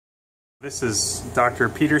This is Dr.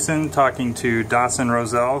 Peterson talking to Dawson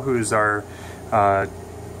Roselle, who's our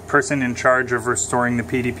person in charge of restoring the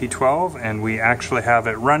PDP-12, and we actually have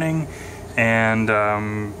it running, and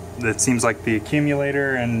it seems like the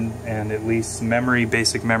accumulator and at least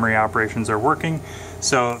basic memory operations are working.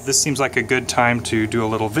 So this seems like a good time to do a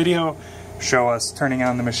little video, show us turning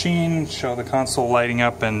on the machine, show the console lighting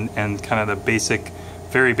up, and kind of the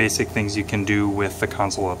very basic things you can do with the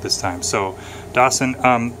console at this time. So Dawson,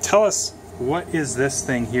 tell us, what is this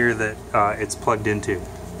thing here that it's plugged into?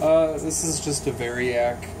 This is just a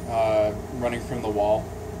variac running from the wall.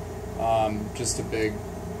 Just a big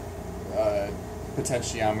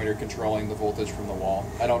potentiometer controlling the voltage from the wall.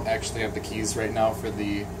 I don't actually have the keys right now for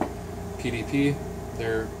the PDP.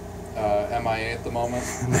 They're MIA at the moment.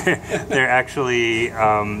 They're actually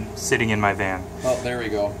sitting in my van. Oh, there we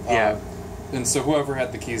go. Yeah. And so whoever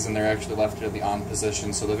had the keys in there actually left it in the on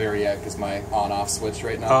position, so the variac is my on-off switch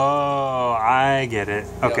right now. Oh, I get it.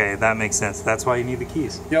 Okay, Yep. That makes sense. That's why you need the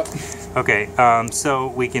keys. Yep. Okay, so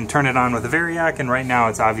we can turn it on with the variac, and right now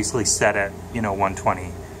it's obviously set at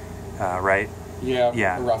 120, right? Yeah,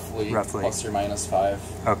 Yeah, roughly plus or minus 5.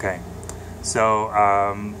 Okay, so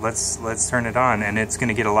let's turn it on, and it's going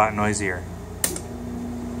to get a lot noisier.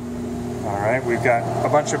 All right, we've got a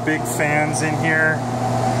bunch of big fans in here.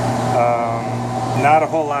 Not a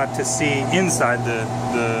whole lot to see inside the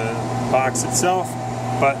box itself,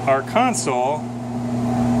 but our console,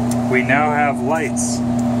 we now have lights.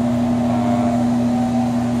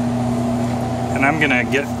 And I'm gonna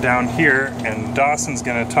get down here, and Dawson's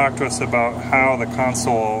gonna talk to us about how the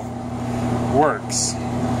console works.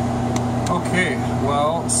 Okay,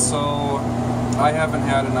 well, so I haven't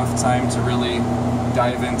had enough time to really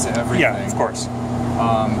dive into everything. Yeah, of course.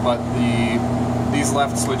 But these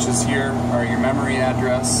left switches here are your memory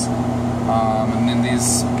address, and then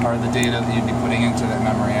these are the data that you'd be putting into that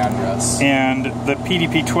memory address. And the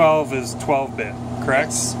PDP-12 is 12-bit,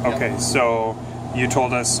 correct? Yes. Okay, Yep. so you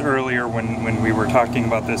told us earlier when we were talking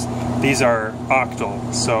about this, these are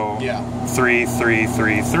octal, so Yeah.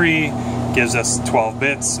 3333 gives us 12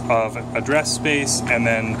 bits of address space, and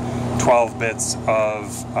then 12 bits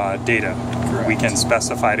of data. Correct. We can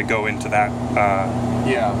specify to go into that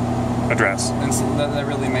Yeah. address. And so that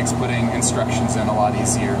really makes putting instructions in a lot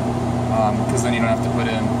easier, because then you don't have to put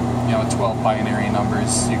in 12 binary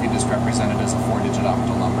numbers. You can just represent it as a 4-digit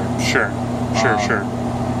octal number. Sure.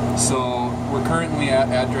 So we're currently at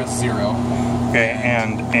address 0. Okay,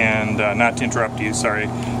 and not to interrupt you, sorry.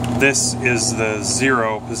 This is the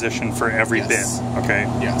 0 position for every Yes. bit. Okay.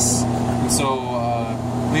 Yes. And so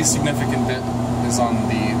least significant bit is on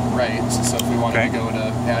the right. So if we wanted to go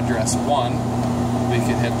to address 1, we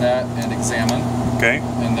could hit that and examine. Okay.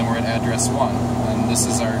 And then we're at address 1. And this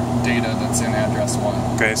is our data that's in address 1.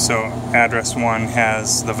 Okay, so address 1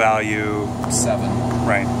 has the value 7.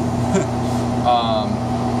 Right.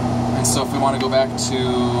 And so if we want to go back to,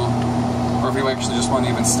 or if we actually just want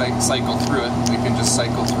to even cycle through it, we can just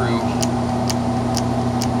cycle through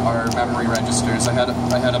our memory registers. I had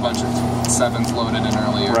a bunch of 7s loaded in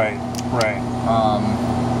earlier. Right.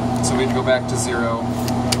 So we'd go back to 0,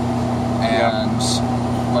 and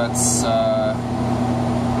let's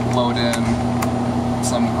load in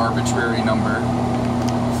some arbitrary number,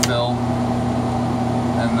 fill,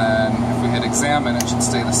 and then if we hit examine, it should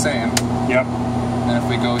stay the same. Yep. And if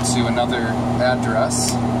we go to another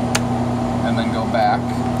address and then go back,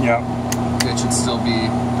 it should still be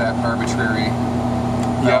that arbitrary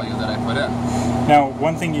value that I put in. Now,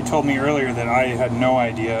 one thing you told me earlier that I had no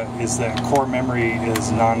idea is that core memory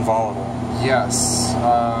is non-volatile. Yes,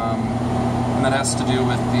 and that has to do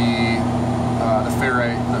with the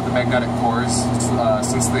ferrite, the magnetic cores,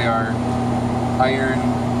 since they are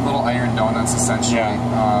little iron donuts essentially.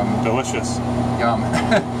 Yeah. Delicious. Yum.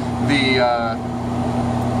 The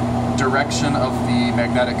direction of the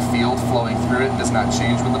magnetic field flowing through it does not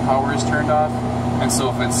change when the power is turned off, and so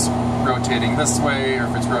if it's rotating this way or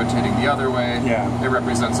if it's rotating the other way, it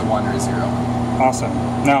represents a 1 or a 0. Awesome.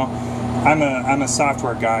 Now, I'm a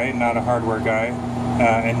software guy, not a hardware guy,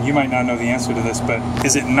 and you might not know the answer to this, but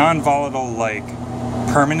is it non-volatile, like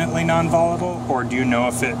permanently non-volatile, or do you know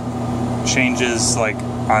if it changes like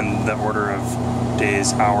on the order of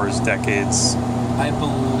days, hours, decades? I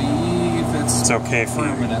believe it's okay if you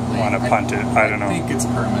permanently. want to punt it. I don't know. I think it's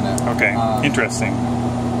permanent. Okay, interesting.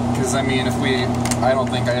 Because I mean, I don't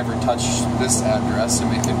think I ever touched this address, and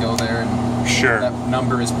we could go there, and that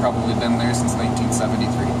number has probably been there since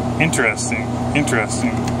 1973.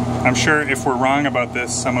 Interesting. I'm sure if we're wrong about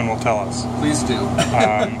this, someone will tell us. Please do.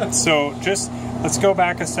 So just let's go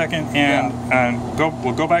back a second and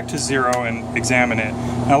we'll go back to 0 and examine it.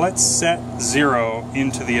 Now let's set 0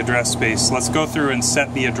 into the address space. Let's go through and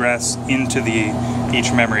set the address into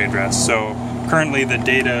each memory address. So currently the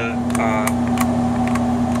data,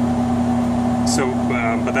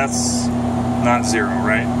 but that's not 0,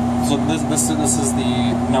 right? So this is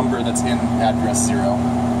the number that's in address 0.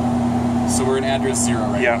 So we're in address 0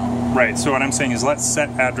 right now. Right, so what I'm saying is let's set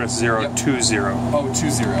address 0 to 0. Oh, to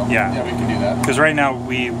 0. Yeah. Yeah, we can do that. Because right now,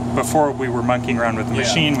 before we were monkeying around with the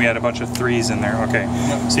machine, we had a bunch of 3s in there. Okay,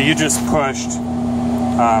 so you just pushed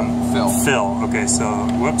fill. Okay, so,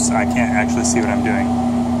 whoops, I can't actually see what I'm doing.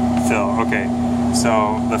 Fill, okay.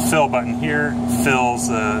 So the fill button here fills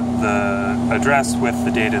the address with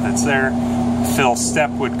the data that's there. Fill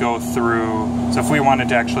step would go through, so if we wanted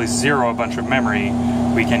to actually zero a bunch of memory,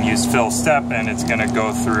 we can use fill step and it's going to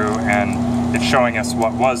go through and it's showing us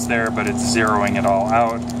what was there, but it's zeroing it all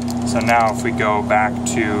out. So now if we go back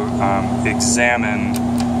to examine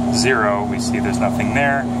 0, we see there's nothing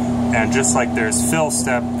there. And just like there's fill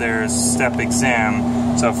step, there's step exam.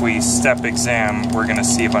 So if we step exam, we're going to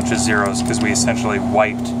see a bunch of zeros because we essentially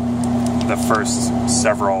wiped the first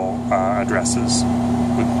several addresses.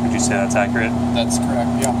 Would you say that's accurate? That's correct,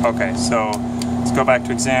 yeah. Okay, so let's go back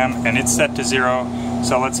to exam, and it's set to 0.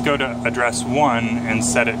 So let's go to address 1 and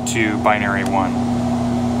set it to binary 1.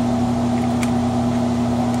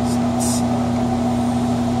 So that's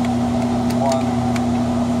 1,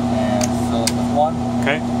 and fill it with 1.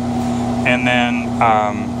 Okay, and then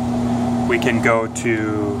we can go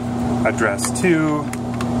to address 2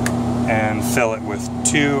 and fill it with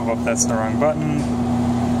 2. Oh, that's the wrong button.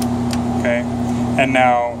 Okay. And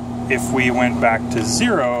now, if we went back to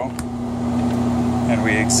 0 and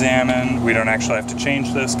we examine, we don't actually have to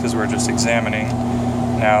change this because we're just examining.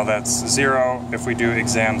 Now that's 0. If we do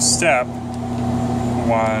exam step,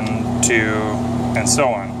 1, 2, and so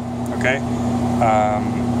on. Okay?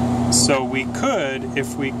 So we could,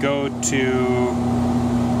 if we go to,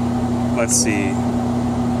 let's see,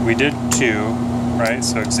 we did 2, right?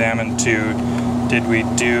 So examine 2. Did we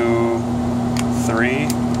do 3?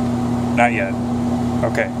 Not yet.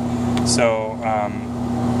 Okay, so,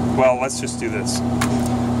 well, let's just do this.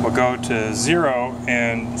 We'll go to 0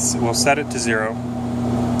 and we'll set it to 0.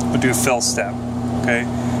 We'll do fill step, okay?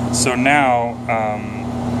 So now,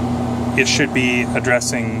 it should be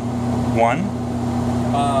addressing 1.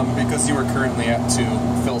 Because you were currently at 2,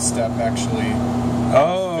 fill step actually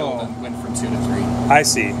filled and went from 2 to 3. I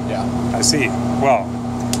see. Yeah. I see. Well,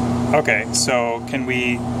 okay, so can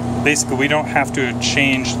we, basically we don't have to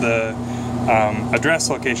change the address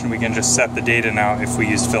location, we can just set the data now if we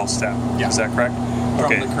use fill step. Yeah. Is that correct?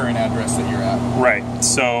 From the current address that you're at. Right.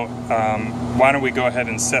 So why don't we go ahead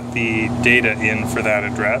and set the data in for that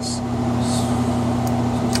address?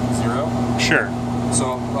 0? Sure.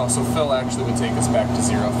 So fill actually would take us back to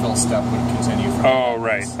 0. Fill step would continue from Oh,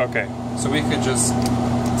 right. Okay. So we could just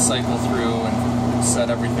cycle through and set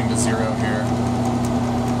everything to 0 here.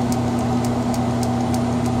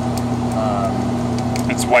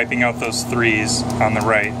 It's wiping out those 3s on the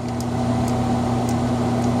right.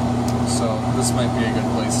 So this might be a good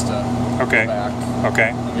place to go back. Okay.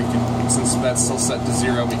 And we can, since that's still set to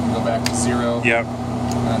 0, we can go back to 0. Yep.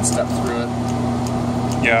 And then step through it.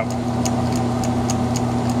 Yep.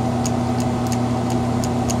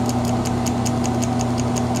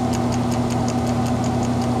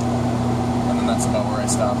 And then that's about where I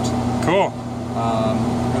stopped. Cool.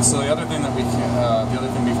 And so the other thing that we've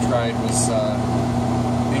tried was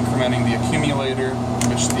incrementing the accumulator,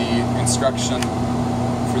 which the instruction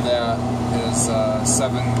for that is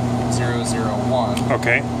 7001.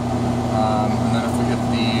 Okay. And then if we hit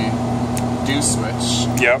the do switch,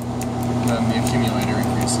 then the accumulator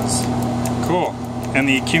increases. Cool. And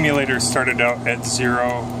the accumulator started out at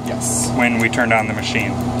 0 Yes. when we turned on the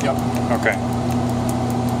machine. Yep. Okay.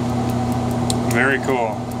 Very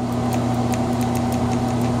cool.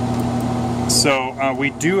 So we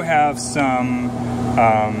do have some,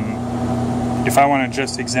 if I want to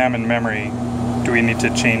just examine memory, do we need to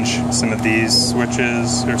change some of these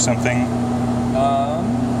switches or something?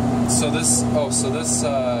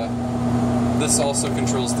 This also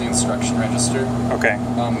controls the instruction register. Okay.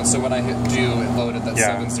 So when I hit do, it loaded that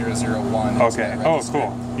 7001. Okay. Oh,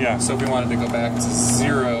 cool. Yeah. So if we wanted to go back to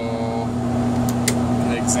 0,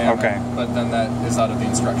 examine, but then that is out of the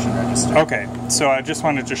instruction register. Okay. So I just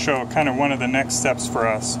wanted to show kind of one of the next steps for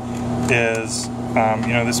us is,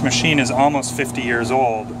 you know, this machine is almost 50 years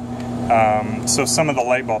old, so some of the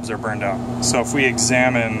light bulbs are burned out. So if we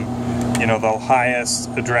examine, you know, the highest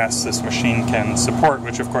address this machine can support,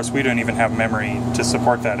 which of course we don't even have memory to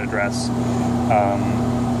support that address,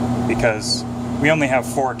 because we only have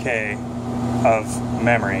 4K of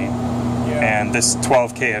memory, and this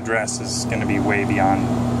 12K address is going to be way beyond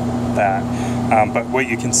that. But what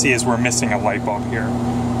you can see is we're missing a light bulb here.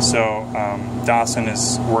 So Dawson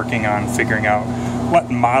is working on figuring out what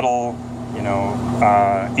model,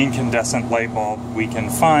 incandescent light bulb we can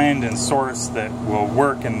find and source that will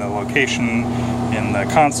work in the location in the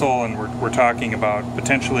console, and we're talking about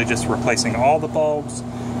potentially just replacing all the bulbs.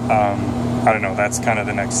 I don't know, that's kind of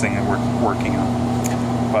the next thing that we're working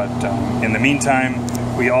on. But in the meantime,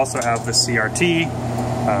 we also have the CRT.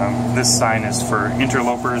 This sign is for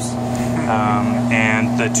interlopers,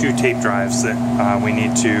 and the 2 tape drives that we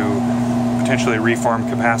need to potentially reform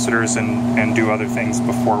capacitors and do other things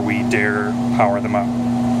before we dare power them up.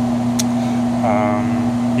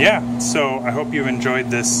 Yeah, so I hope you enjoyed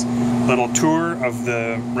this little tour of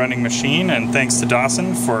the running machine, and thanks to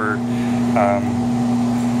Dawson for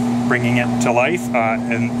bringing it to life,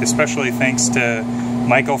 and especially thanks to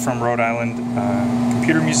Michael from Rhode Island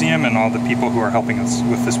Computer Museum and all the people who are helping us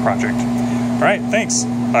with this project. All right, thanks.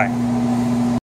 Bye.